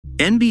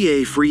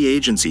NBA free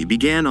agency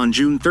began on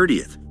June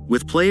 30th,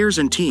 with players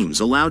and teams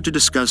allowed to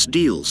discuss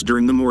deals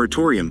during the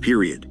moratorium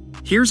period.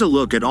 Here's a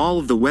look at all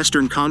of the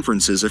Western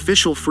Conference's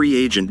official free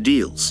agent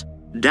deals.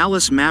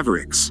 Dallas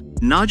Mavericks.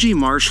 Najee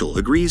Marshall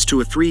agrees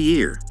to a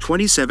 3-year,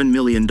 $27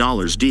 million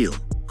deal.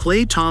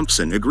 Klay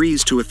Thompson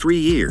agrees to a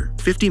 3-year,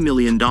 $50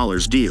 million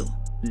deal.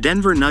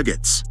 Denver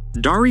Nuggets.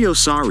 Dario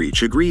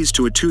Saric agrees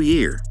to a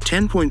 2-year,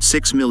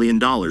 $10.6 million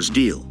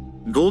deal.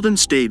 Golden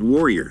State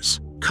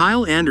Warriors.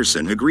 Kyle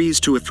Anderson agrees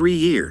to a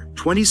 3-year,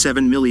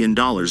 $27 million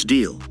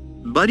deal.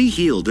 Buddy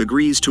Hield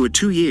agrees to a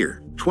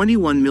 2-year,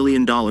 $21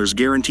 million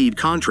guaranteed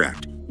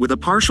contract, with a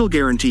partial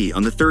guarantee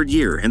on the 3rd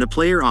year and a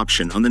player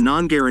option on the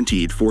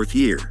non-guaranteed 4th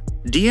year.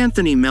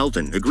 DeAnthony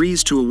Melton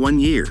agrees to a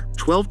 1-year,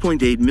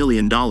 $12.8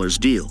 million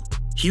deal.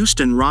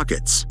 Houston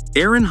Rockets.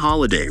 Aaron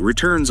Holiday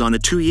returns on a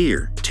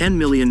 2-year, $10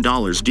 million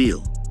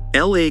deal.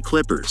 LA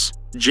Clippers.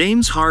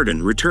 James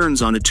Harden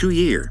returns on a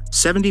 2-year,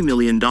 $70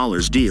 million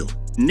deal.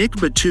 Nick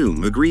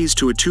Batum agrees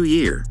to a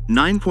 2-year,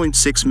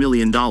 $9.6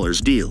 million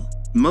deal.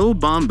 Mo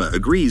Bamba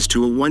agrees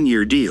to a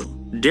 1-year deal.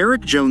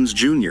 Derrick Jones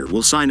Jr.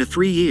 will sign a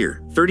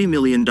 3-year, $30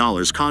 million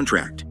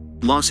contract.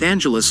 Los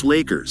Angeles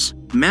Lakers.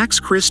 Max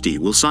Christie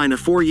will sign a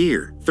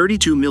 4-year,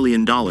 $32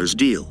 million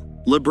deal.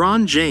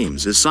 LeBron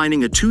James is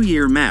signing a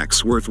 2-year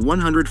max worth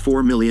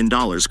 $104 million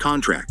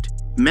contract.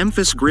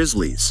 Memphis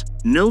Grizzlies.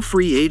 No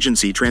free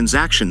agency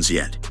transactions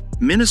yet.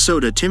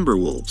 Minnesota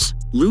Timberwolves.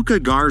 Luka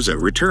Garza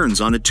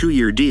returns on a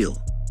 2-year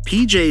deal.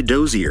 PJ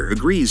Dozier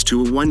agrees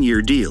to a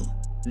 1-year deal.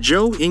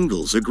 Joe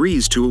Ingles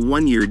agrees to a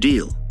 1-year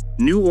deal.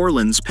 New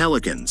Orleans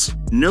Pelicans.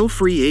 No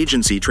free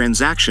agency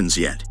transactions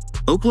yet.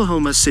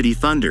 Oklahoma City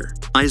Thunder.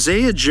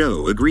 Isaiah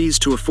Joe agrees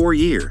to a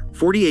 4-year,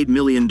 $48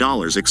 million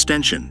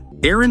extension.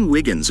 Aaron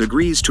Wiggins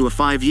agrees to a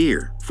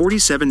 5-year,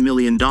 $47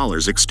 million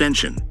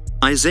extension.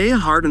 Isaiah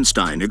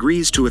Hartenstein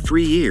agrees to a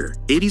 3-year,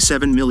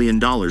 $87 million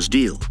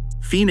deal.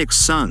 Phoenix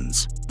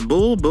Suns.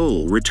 Bol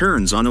Bol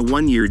returns on a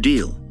 1-year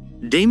deal.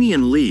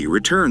 Damian Lee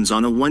returns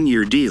on a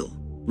 1-year deal.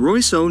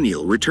 Royce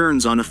O'Neal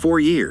returns on a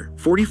 4-year,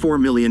 $44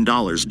 million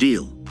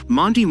deal.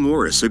 Monty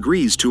Morris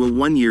agrees to a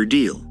 1-year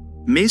deal.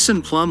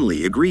 Mason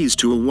Plumlee agrees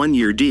to a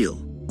 1-year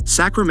deal.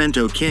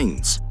 Sacramento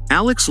Kings.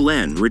 Alex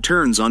Len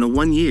returns on a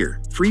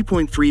 1-year,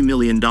 $3.3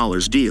 million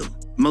deal.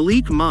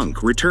 Malik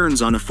Monk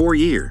returns on a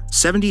 4-year,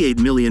 $78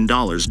 million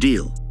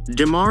deal.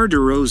 DeMar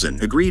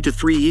DeRozan agreed to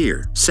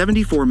 3-year,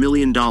 $74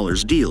 million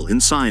deal in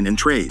sign and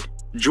trade.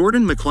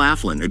 Jordan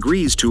McLaughlin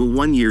agrees to a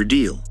 1-year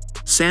deal.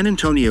 San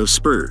Antonio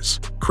Spurs.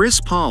 Chris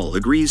Paul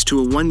agrees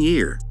to a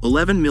 1-year,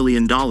 $11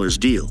 million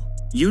deal.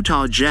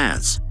 Utah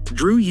Jazz.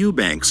 Drew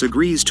Eubanks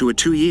agrees to a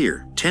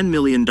 2-year, $10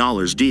 million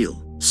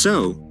deal.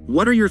 So,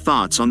 what are your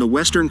thoughts on the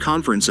Western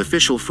Conference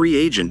official free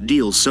agent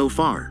deals so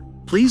far?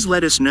 Please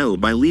let us know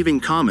by leaving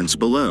comments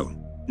below.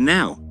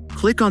 Now,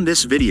 click on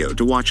this video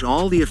to watch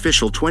all the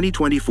official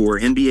 2024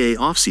 NBA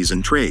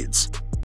offseason trades.